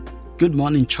Good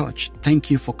morning, church. Thank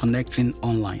you for connecting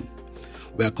online.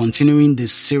 We are continuing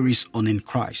this series on In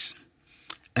Christ.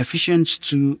 Ephesians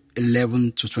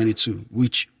 2:11-22,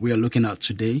 which we are looking at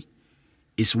today,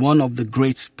 is one of the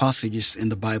great passages in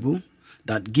the Bible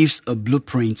that gives a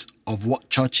blueprint of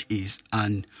what church is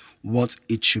and what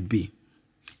it should be.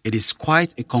 It is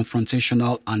quite a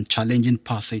confrontational and challenging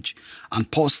passage, and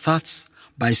Paul starts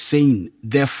by saying,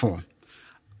 therefore,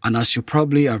 and as you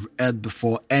probably have heard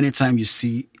before, anytime you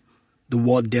see the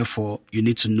word therefore, you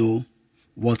need to know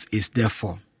what is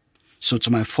therefore. So to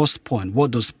my first point,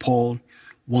 what does Paul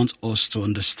want us to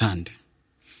understand?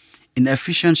 In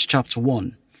Ephesians chapter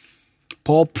 1,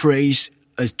 Paul prays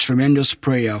a tremendous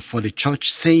prayer for the church,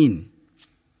 saying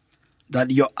that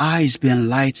your eyes be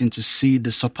enlightened to see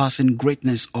the surpassing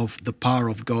greatness of the power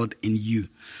of God in you.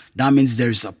 That means there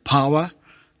is a power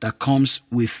that comes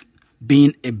with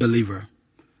being a believer.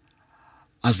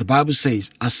 As the Bible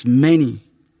says, as many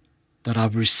that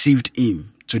have received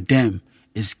him, to them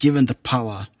is given the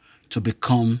power to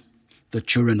become the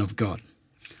children of God.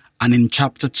 And in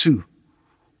chapter 2,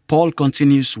 Paul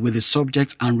continues with the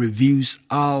subject and reviews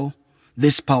how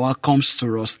this power comes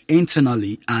to us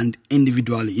internally and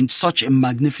individually in such a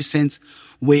magnificent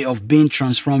way of being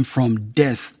transformed from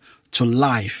death to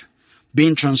life,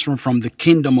 being transformed from the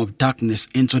kingdom of darkness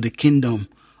into the kingdom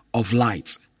of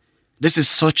light. This is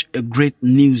such a great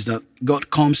news that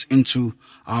God comes into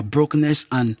our brokenness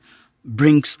and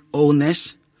brings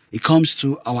wholeness. It comes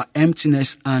to our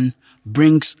emptiness and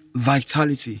brings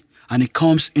vitality. And it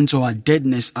comes into our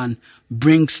deadness and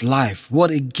brings life.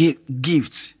 What a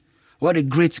gift. What a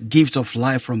great gift of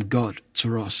life from God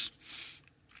to us.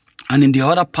 And in the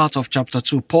other part of chapter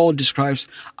 2, Paul describes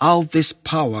how this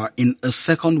power in a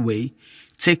second way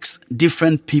takes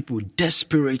different people,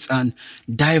 desperate and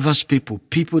diverse people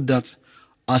that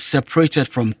are separated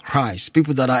from Christ,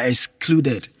 people that are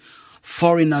excluded,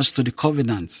 foreigners to the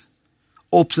covenant,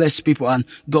 hopeless people, and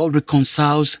God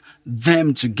reconciles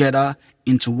them together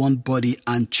into one body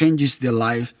and changes their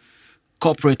life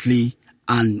corporately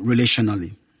and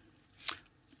relationally.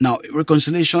 Now,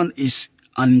 reconciliation is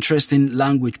an interesting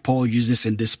language Paul uses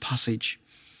in this passage.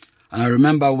 And I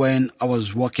remember when I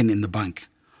was working in the bank,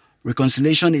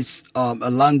 reconciliation is a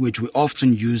language we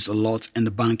often use a lot in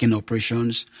the banking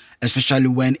operations, especially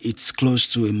when it's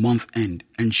close to a month end,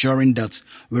 ensuring that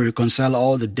we reconcile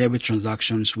all the debit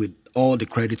transactions with all the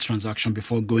credit transactions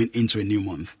before going into a new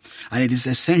month. And it is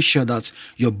essential that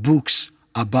your books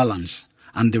are balanced.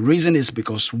 And the reason is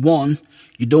because, one,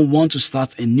 you don't want to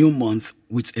start a new month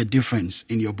with a difference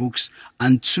in your books.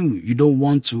 And two, you don't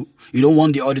want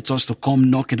the auditors to come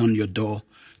knocking on your door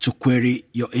to query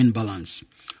your imbalance.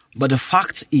 But the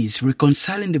fact is,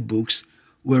 reconciling the books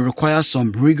will require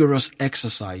some rigorous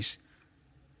exercise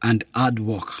and hard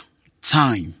work,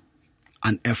 time,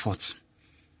 and effort.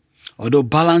 Although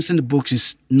balancing the books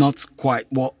is not quite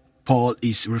what Paul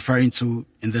is referring to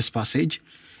in this passage,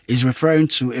 he's referring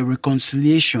to a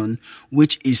reconciliation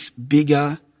which is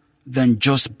bigger than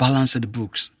just balancing the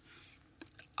books,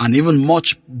 and even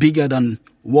much bigger than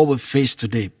what we face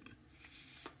today.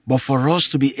 But for us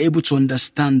to be able to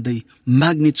understand the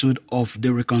magnitude of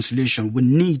the reconciliation, we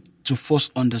need to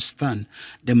first understand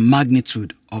the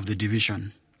magnitude of the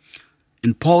division.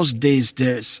 In Paul's days,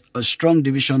 there's a strong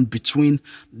division between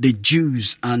the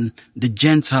Jews and the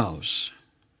Gentiles.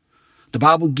 The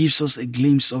Bible gives us a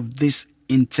glimpse of this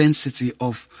intensity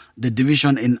of the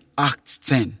division in Acts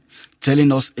 10,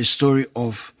 telling us a story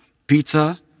of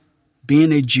Peter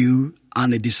being a Jew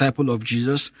and a disciple of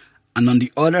Jesus, and on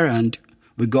the other hand,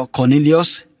 we got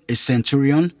Cornelius, a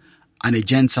centurion, and a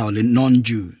Gentile, a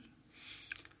non-Jew.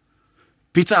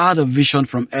 Peter had a vision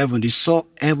from heaven. He saw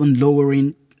heaven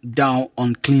lowering down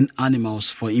unclean animals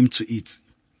for him to eat.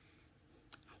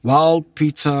 While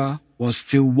Peter was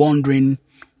still wondering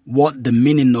what the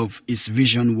meaning of his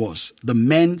vision was, the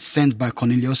men sent by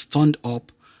Cornelius turned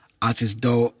up at his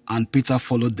door, and Peter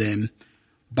followed them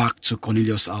back to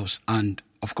Cornelius' house. And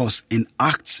of course, in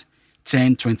Acts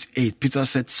 10:28, Peter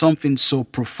said something so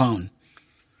profound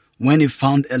when he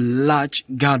found a large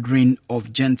gathering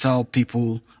of Gentile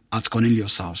people at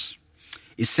Cornelius' house.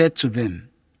 He said to them,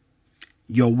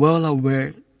 "You're well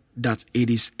aware that it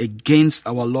is against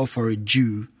our law for a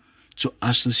Jew to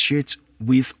associate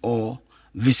with or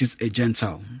visit a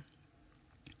Gentile.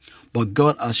 But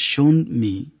God has shown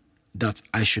me that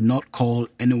I should not call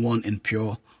anyone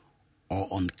impure or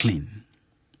unclean."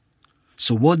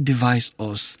 So what divides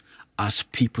us as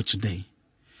people today?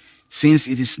 Since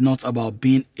it is not about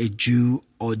being a Jew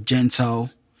or Gentile,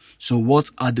 so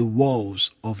what are the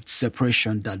walls of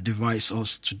separation that divides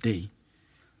us today?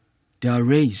 They are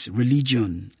race,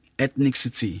 religion,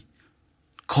 ethnicity,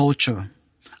 culture,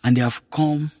 and they have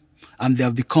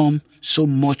become so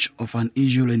much of an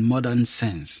issue in modern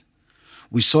sense.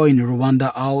 We saw in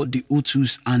Rwanda how the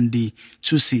Hutus and the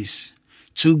Tutsis,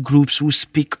 two groups who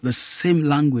speak the same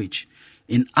language,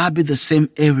 inhabit the same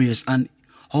areas, and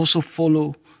also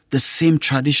follow the same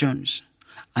traditions,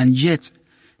 and yet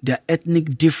their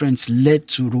ethnic difference led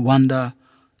to Rwanda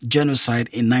genocide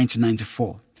in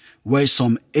 1994, where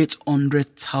some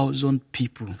 800,000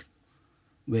 people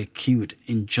were killed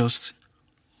in just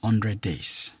 100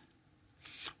 days.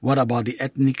 What about the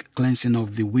ethnic cleansing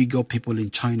of the Uyghur people in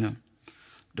China?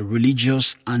 The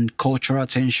religious and cultural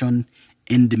tension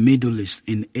in the Middle East,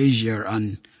 in Asia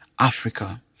and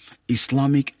Africa,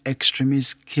 Islamic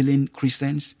extremists killing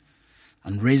Christians,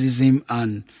 and racism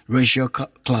and racial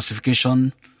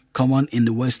classification common in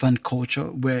the Western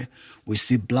culture, where we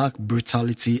see black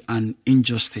brutality and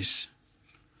injustice.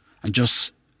 And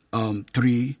just a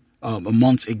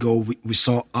month ago, we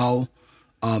saw how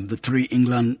the 3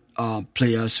 England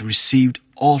players received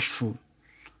awful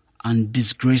and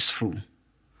disgraceful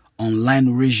online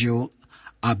racial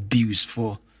abuse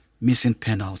for missing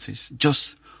penalties,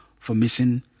 just for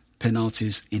missing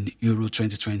penalties in Euro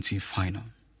 2020 final.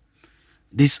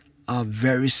 These are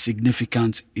very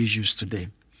significant issues today.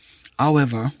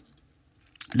 However,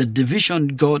 the division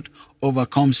God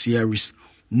overcomes here is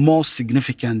more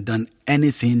significant than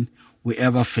anything we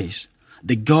ever face.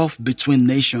 The gulf between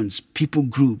nations, people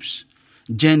groups,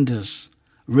 genders,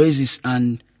 races,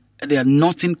 and they are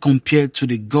nothing compared to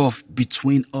the gulf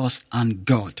between us and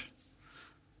God.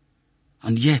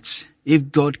 And yet,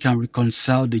 if God can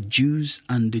reconcile the Jews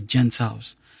and the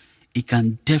Gentiles, He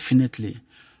can definitely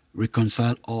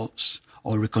reconcile us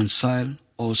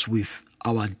with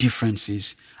our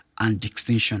differences and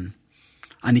distinction.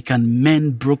 And He can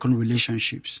mend broken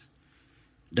relationships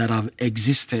that have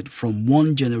existed from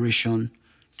one generation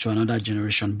to another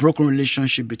generation. Broken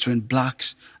relationship between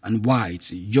blacks and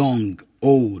whites, young,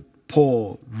 old,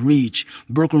 poor, rich.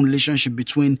 Broken relationship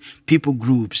between people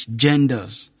groups,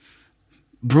 genders.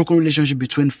 Broken relationship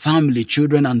between family,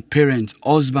 children and parents,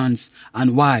 husbands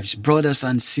and wives, brothers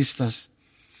and sisters.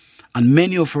 And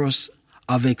many of us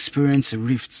have experienced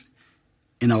rifts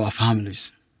in our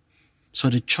families. So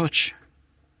the Church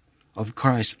of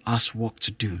Christ has work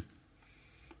to do.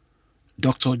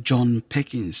 Dr. John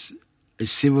Perkins, a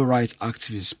civil rights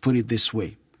activist, put it this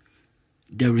way: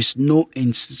 there is no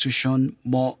institution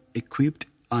more equipped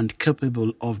and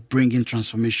capable of bringing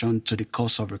transformation to the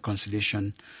cause of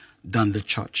reconciliation than the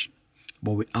church.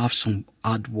 But we have some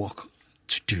hard work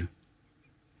to do.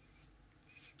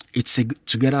 It's a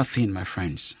together thing, my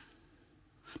friends.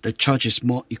 The church is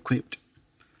more equipped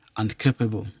and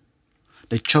capable.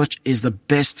 The church is the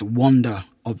best wonder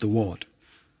of the world.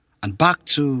 And back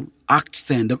to Acts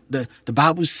 10, the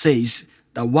Bible says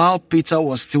that while Peter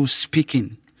was still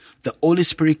speaking, the Holy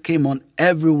Spirit came on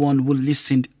everyone who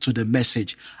listened to the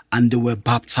message, and they were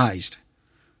baptized.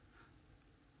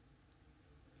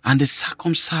 And the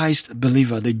circumcised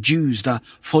believer, the Jews that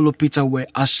followed Peter, were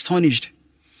astonished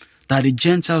that the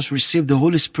Gentiles received the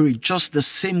Holy Spirit just the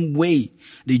same way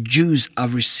the Jews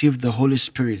have received the Holy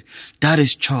Spirit. That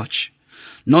is church.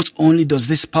 Not only does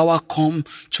this power come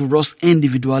to us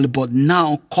individually, but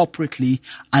now corporately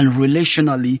and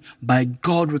relationally by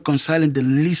God reconciling the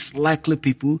least likely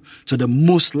people to the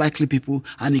most likely people,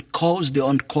 and He calls the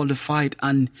unqualified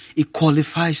and He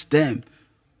qualifies them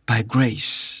by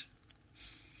grace.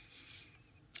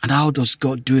 And how does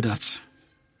God do that?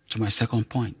 To my second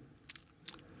point.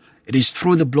 It is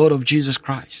through the blood of Jesus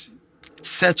Christ. It's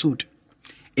settled.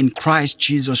 In Christ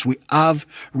Jesus, we have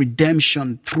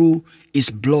redemption through His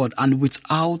blood, and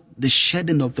without the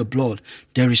shedding of the blood,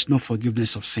 there is no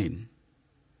forgiveness of sin.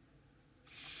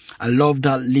 I love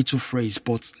that little phrase,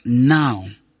 but now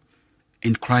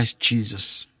in Christ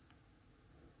Jesus,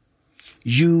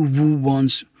 you who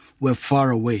once were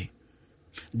far away,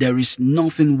 there is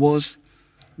nothing worse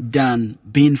than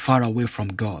being far away from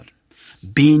God,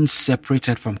 being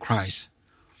separated from Christ.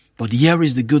 But here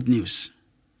is the good news.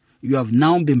 You have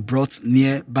now been brought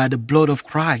near by the blood of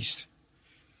Christ.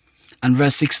 And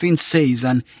verse 16 says,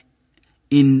 and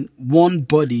in one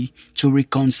body to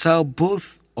reconcile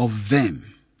both of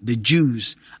them, the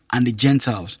Jews and the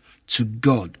Gentiles, to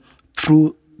God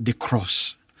through the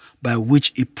cross, by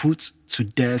which He put to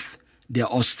death their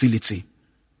hostility.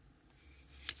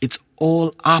 It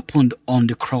all happened on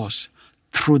the cross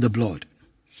through the blood.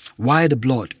 Why the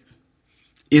blood?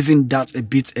 Isn't that a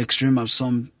bit extreme, as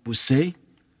some would say?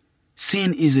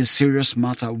 Sin is a serious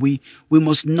matter. We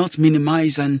must not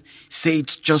minimize and say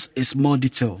it's just a small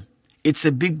detail. It's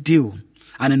a big deal.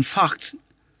 And in fact,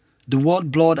 The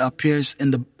word blood appears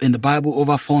in the Bible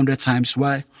over 400 times,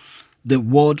 while the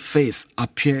word faith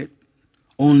appeared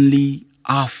only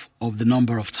half of the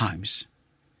number of times.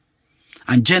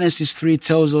 And Genesis 3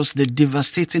 tells us the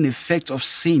devastating effect of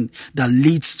sin that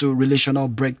leads to relational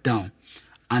breakdown.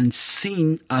 And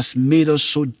sin has made us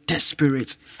so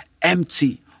desperate,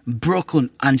 empty,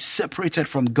 broken, and separated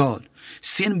from God.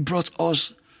 Sin brought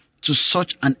us to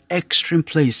such an extreme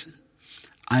place,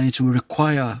 and it will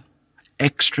require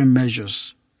extreme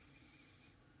measures.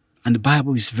 And the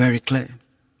Bible is very clear.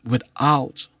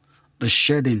 Without the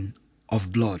shedding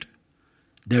of blood,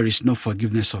 there is no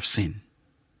forgiveness of sin.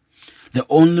 The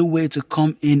only way to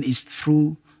come in is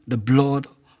through the blood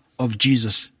of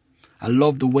Jesus. I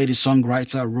love the way the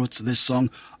songwriter wrote this song.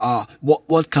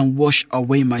 What can wash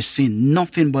away my sin?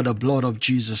 Nothing but the blood of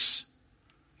Jesus.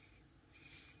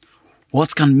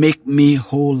 What can make me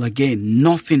whole again?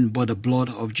 Nothing but the blood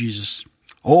of Jesus.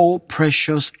 Oh,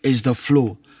 precious is the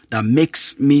flow that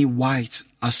makes me white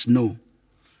as snow.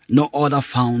 No other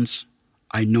fount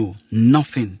I know.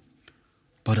 Nothing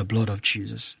but the blood of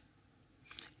Jesus.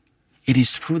 It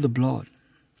is through the blood.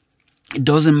 It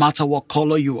doesn't matter what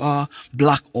color you are,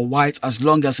 black or white, as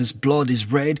long as his blood is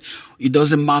red. It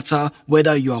doesn't matter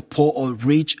whether you are poor or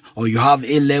rich, or you have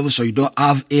A levels or you don't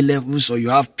have A levels, or you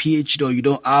have PhD or you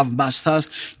don't have masters.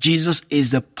 Jesus is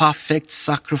the perfect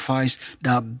sacrifice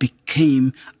that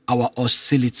became our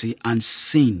hostility and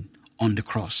sin on the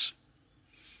cross.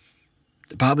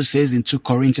 The Bible says in 2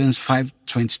 Corinthians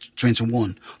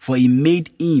 5:21, for he made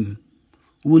him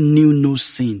who knew no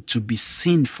sin to be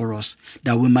sin for us,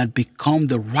 that we might become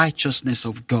the righteousness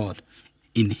of God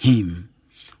in him.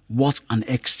 What an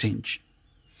exchange.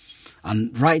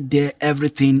 And right there,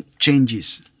 everything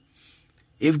changes.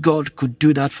 If God could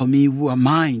do that for me, who am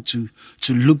I to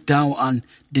look down and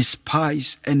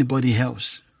despise anybody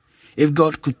else? If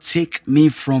God could take me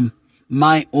from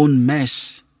my own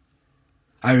mess.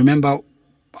 I remember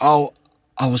how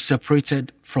I was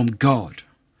separated from God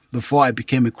before I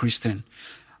became a Christian.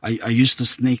 I used to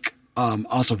sneak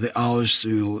out of the house,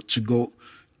 to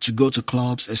go to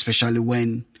clubs, especially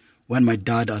when my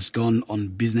dad has gone on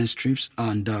business trips.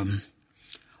 And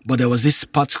but there was this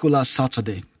particular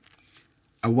Saturday,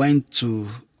 I went to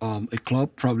a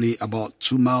club probably about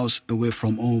 2 miles away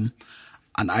from home,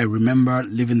 and I remember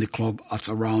leaving the club at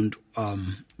around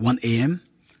 1 a.m.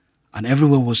 and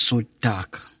everywhere was so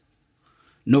dark.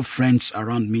 No friends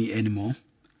around me anymore.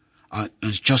 It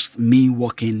was just me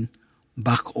walking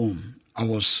back home. I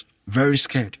was very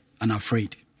scared and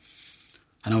afraid.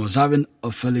 And I was having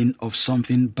a feeling of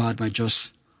something bad might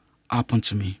just happen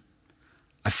to me.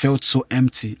 I felt so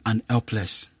empty and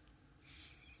helpless.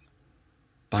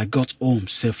 But I got home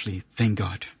safely, thank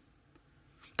God.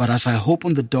 But as I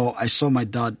opened the door, I saw my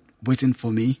dad waiting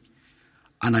for me,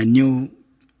 and I knew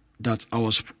that I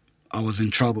was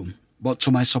in trouble. But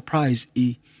to my surprise,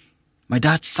 my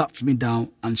dad sat me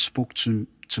down and spoke to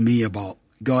me about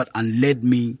God and led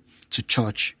me to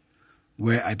church,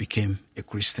 where I became a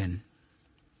Christian.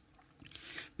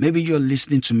 Maybe you're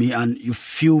listening to me and you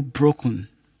feel broken,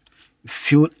 you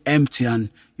feel empty, and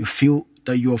you feel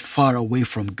that you're far away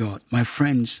from God. My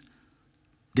friends,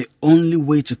 the only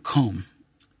way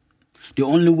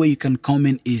you can come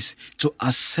in is to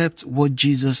accept what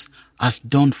Jesus has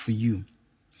done for you.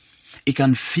 It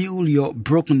can fill your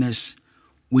brokenness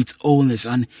with wholeness,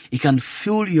 and it can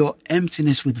fill your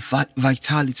emptiness with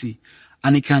vitality,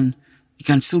 and it can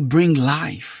still bring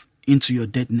life into your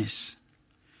deadness.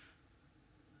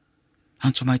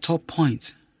 And to my top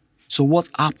point, so what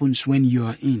happens when you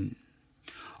are in?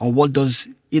 Or what does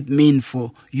it mean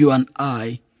for you and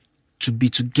I to be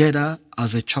together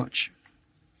as a church?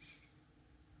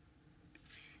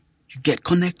 You get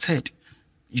connected.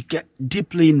 You get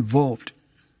deeply involved.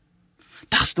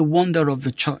 That's the wonder of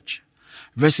the church.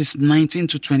 Verses 19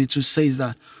 to 22 says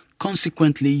that,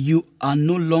 consequently, you are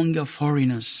no longer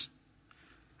foreigners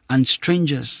and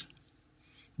strangers,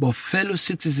 but fellow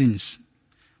citizens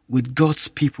with God's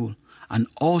people and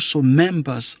also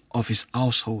members of his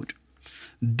household,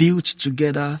 built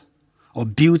together or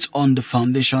built on the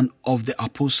foundation of the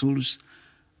apostles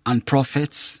and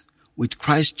prophets, with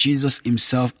Christ Jesus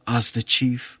himself as the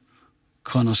chief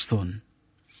cornerstone.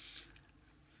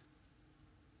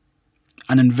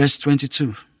 And in verse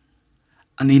 22,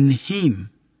 and in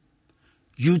him,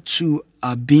 you two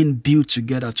are being built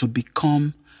together to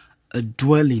become a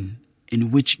dwelling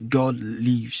in which God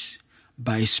lives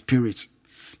by his Spirit.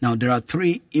 Now, there are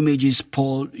 3 images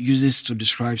Paul uses to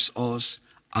describe us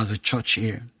as a church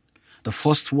here. The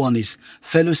first one is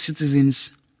fellow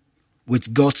citizens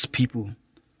with God's people.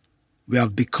 We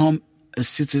have become a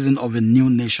citizen of a new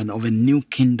nation, of a new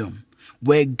kingdom.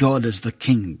 where God is the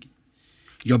king.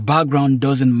 Your background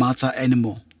doesn't matter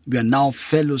anymore. We are now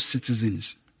fellow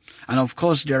citizens. And of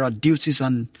course, there are duties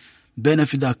and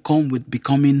benefits that come with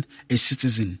becoming a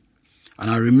citizen. And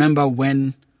I remember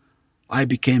when I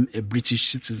became a British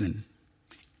citizen,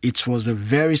 it was a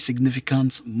very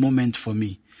significant moment for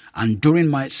me. And during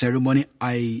my ceremony,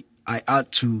 I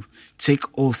had to take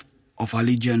oath of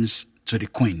allegiance to the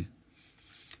Queen.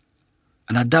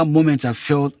 And at that moment, I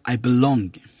felt I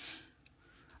belong.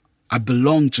 I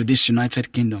belong to this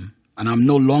United Kingdom. And I'm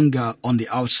no longer on the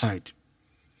outside.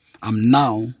 I'm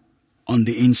now on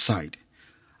the inside.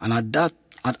 And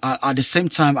at the same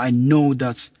time, I know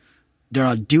that there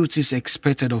are duties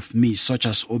expected of me, such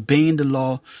as obeying the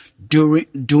law,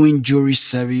 doing jury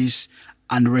service,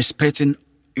 and respecting,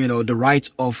 the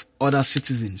rights of other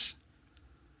citizens.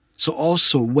 So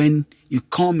also, when you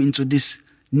come into this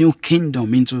new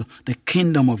kingdom, into the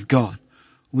kingdom of God,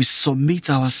 we submit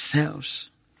ourselves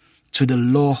to the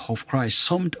law of Christ,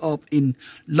 summed up in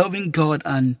loving God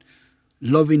and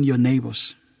loving your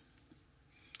neighbors.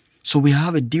 So we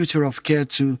have a duty of care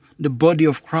to the body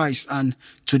of Christ and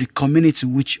to the community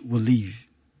which we live.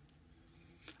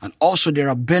 And also there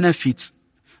are benefits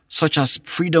such as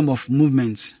freedom of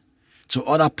movement to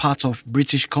other parts of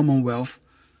British Commonwealth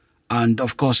and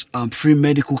of course free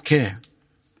medical care.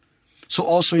 So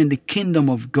also in the kingdom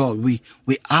of God, we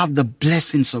have the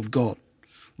blessings of God.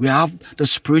 We have the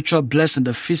spiritual blessing,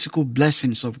 the physical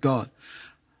blessings of God.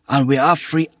 And we have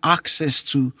free access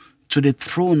to the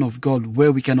throne of God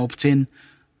where we can obtain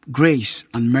grace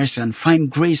and mercy and find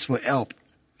grace for help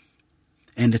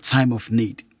in the time of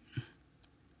need.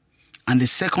 And the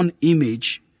second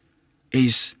image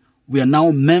is we are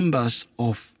now members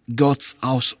of God's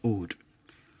household.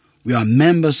 We are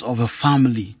members of a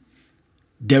family.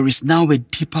 There is now a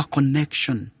deeper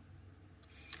connection.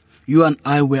 You and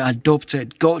I were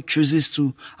adopted. God chooses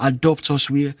to adopt us.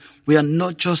 We are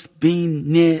not just being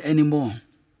near anymore,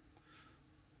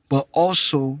 but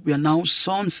also we are now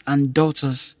sons and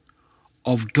daughters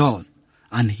of God,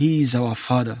 and He is our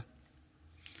Father.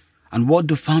 And what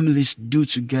do families do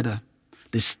together?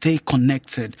 They stay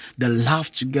connected. They laugh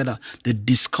together. They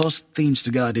discuss things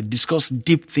together. They discuss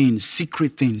deep things,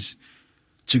 secret things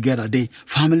together.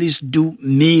 Families do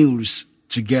meals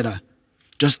together,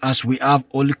 just as we have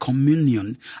Holy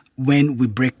Communion when we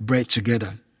break bread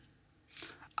together.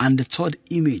 And the third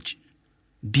image,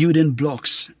 building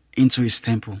blocks into His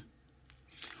temple.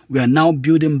 We are now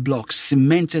building blocks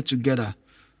cemented together.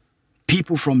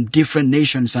 People from different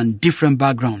nations and different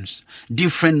backgrounds,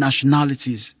 different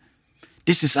nationalities.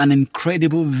 This is an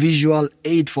incredible visual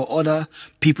aid for other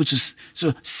people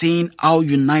so seeing how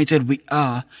united we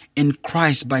are in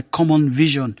Christ by common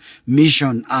vision,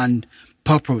 mission, and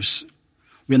purpose.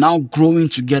 We're now growing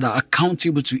together,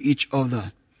 accountable to each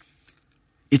other.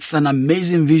 It's an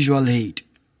amazing visual aid.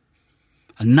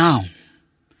 And now,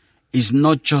 He's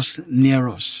not just near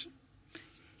us.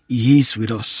 He is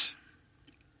with us.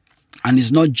 And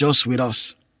He's not just with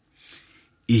us.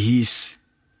 He is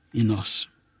in us.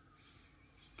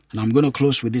 And I'm going to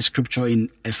close with this scripture in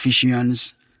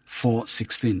Ephesians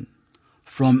 4:16.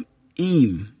 From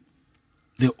Him,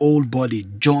 the whole body,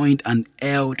 joined and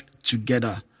held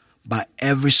together by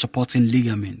every supporting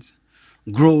ligament,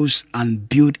 grows and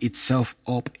builds itself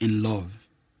up in love,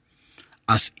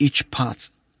 as each part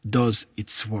does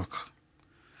its work.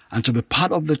 And to be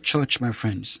part of the church, my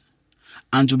friends,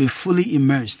 and to be fully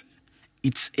immersed,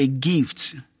 it's a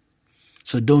gift.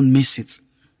 So don't miss it.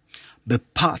 Be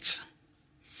part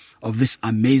of this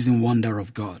amazing wonder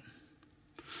of God.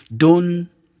 Don't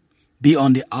be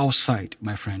on the outside,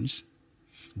 my friends.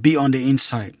 Be on the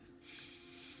inside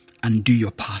and do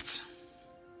your part.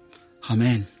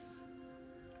 Amen.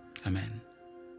 Amen.